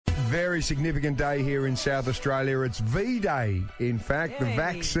Very significant day here in South Australia. It's V-Day, in fact. Yay. The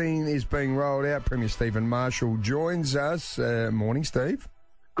vaccine is being rolled out. Premier Stephen Marshall joins us. Morning, Steve.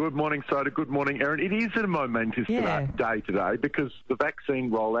 Good morning, Soda. Good morning, Aaron. It is a momentous day today because the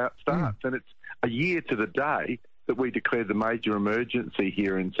vaccine rollout starts, and it's a year to the day that we declared the major emergency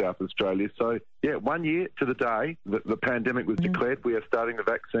here in South Australia. So, 1 year to the day that the pandemic was declared, we are starting the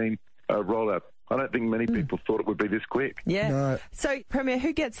vaccine rollout. I don't think many people thought it would be this quick. Yeah. No. So, Premier,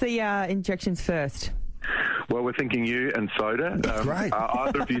 who gets the injections first? Well, we're thinking you and Soda. Great. Are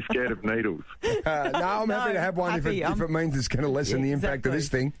either of you scared of needles? No, I'm happy to have one if it means it's going to lessen the impact of this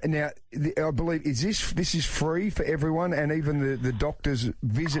thing. Now, I believe this is free for everyone, and even the doctor's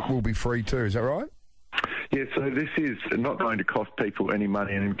visit will be free too. Is that right? Yeah, so this is not going to cost people any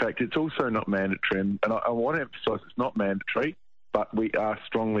money, and in fact, it's also not mandatory. And I want to emphasise it's not mandatory, but we are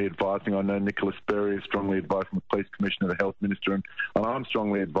strongly advising. I know Nicholas Berry is strongly advising the Police Commissioner, the Health Minister, and I'm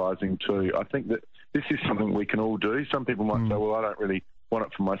strongly advising too. I think that this is something we can all do. Some people might say, well, I don't really want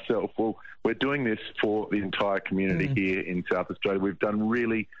it for myself. Well, we're doing this for the entire community here in South Australia. We've done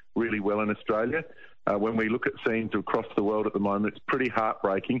really, really well in Australia. When we look at scenes across the world at the moment, it's pretty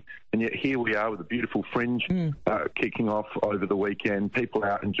heartbreaking. And yet here we are with a beautiful fringe kicking off over the weekend, people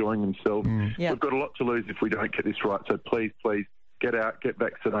out enjoying themselves. We've got a lot to lose if we don't get this right. So please, get out, get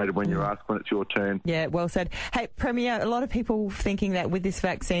vaccinated when you're asked when it's your turn. Yeah, well said. Hey, Premier, a lot of people thinking that with this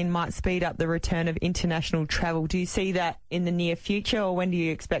vaccine might speed up the return of international travel. Do you see that in the near future, or when do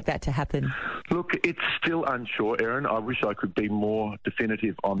you expect that to happen? Look, it's still unsure, Erin. I wish I could be more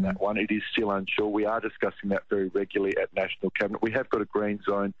definitive on that one. It is still unsure. We are discussing that very regularly at National Cabinet. We have got a green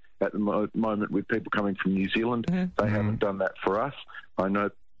zone at the moment with people coming from New Zealand. They haven't done that for us. I know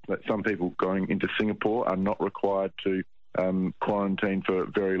that some people going into Singapore are not required to quarantine for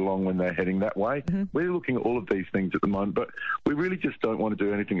very long when they're heading that way. We're looking at all of these things at the moment, but we really just don't want to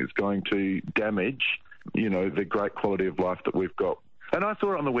do anything that's going to damage, the great quality of life that we've got. And I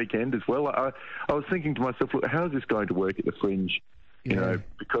saw it on the weekend as well. I was thinking to myself, look, how is this going to work at the fringe?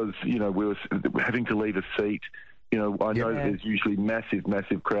 Because, we were having to leave a seat. I know that there's usually massive,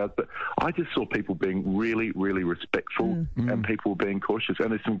 massive crowds, but I just saw people being really, really respectful and people being cautious.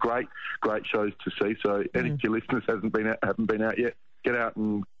 And there's some great, great shows to see. So any of your listeners haven't been out yet, get out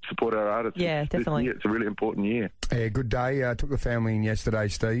and support our artists. Yeah, definitely. It's a really important year. Yeah, good day. I took the family in yesterday,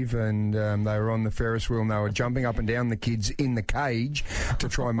 Steve, and they were on the Ferris wheel and they were jumping up and down the kids in the cage to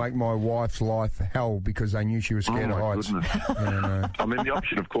try and make my wife's life hell because they knew she was scared of heights. No. I mean, the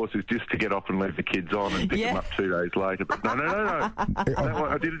option, of course, is just to get off and leave the kids on and pick them up 2 days later. But no.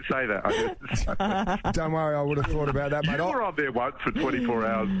 I didn't say that. Don't worry, I would have thought about that, mate. You were on there once for 24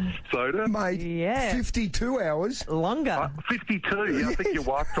 hours, Soda. Mate, 52 hours. Longer. 52. Yeah, I think your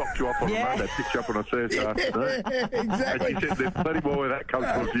wife dropped you off on a Monday, picked you up on a Thursday afternoon. Exactly. And she said there's plenty more where that comes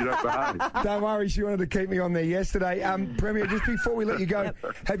from if you don't behave. Don't worry, she wanted to keep me on there yesterday. Premier, just before we let you go,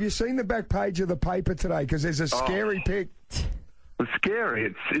 have you seen the back page of the paper today? Because there's a scary pic. It's scary.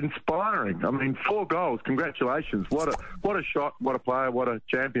 It's inspiring. I mean, 4 goals. Congratulations. What a shot. What a player. What a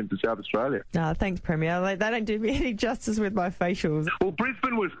champion for South Australia. Thanks, Premier. They don't do me any justice with my facials. Well,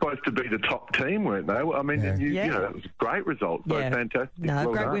 Brisbane was supposed to be the top team, weren't they? I mean, it was a great result. So fantastic.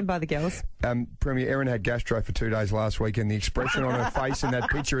 No, great win by the girls. Premier, Erin had gastro for 2 days last week, and the expression on her face in that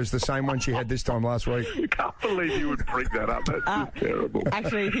picture is the same one she had this time last week. I can't believe you would bring that up. That's just terrible.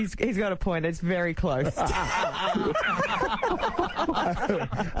 Actually, he's got a point. It's very close.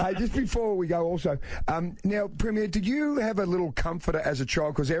 Just before we go also, now, Premier, did you have a little comforter as a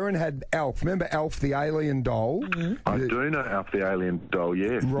child? Because Erin had Alf. Remember Alf, the alien doll? I do know Alf, the alien doll,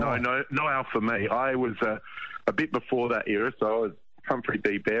 yes. Right. No Alf for me. I was a bit before that era, so I was Humphrey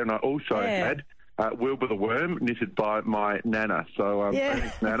D. Bear, and I also had Wilbur the Worm, knitted by my Nana. So,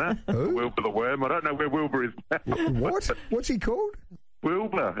 thanks, Nana. Wilbur the Worm. I don't know where Wilbur is now. What? What's he called?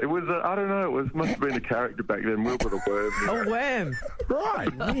 Wilbur. It was, I don't know, must have been a character back then, Wilbur the Worm. A worm.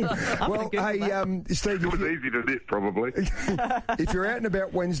 Right. Well, hey, Steve. It was easy to knit, probably. If you're out and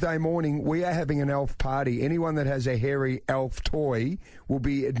about Wednesday morning, we are having an elf party. Anyone that has a hairy elf toy will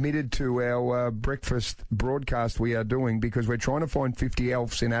be admitted to our breakfast broadcast we are doing because we're trying to find 50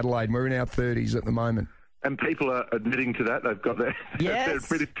 elves in Adelaide. We're in our 30s at the moment. And people are admitting to that. They've got their, they're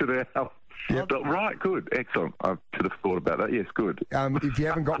admitted to their elf. Yep. But, right, good, excellent. I should have thought about that. Yes, good. If you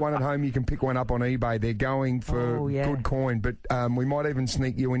haven't got one at home, you can pick one up on eBay. They're going for good coin, but we might even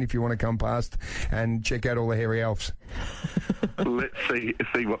sneak you in if you want to come past and check out all the hairy elves. Let's see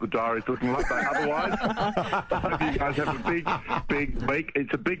what the diary's looking like. But otherwise, I hope you guys have a big week.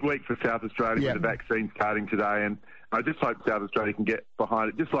 It's a big week for South Australia with the vaccine starting today, and I just hope South Australia can get behind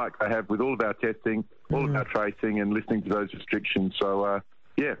it, just like they have with all of our testing, all of our tracing, and listening to those restrictions. So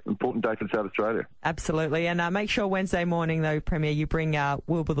yeah, important day for South Australia. Absolutely. And make sure Wednesday morning, though, Premier, you bring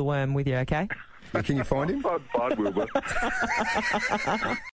Wilbur the Worm with you, okay? Can you find him? I'd Wilbur.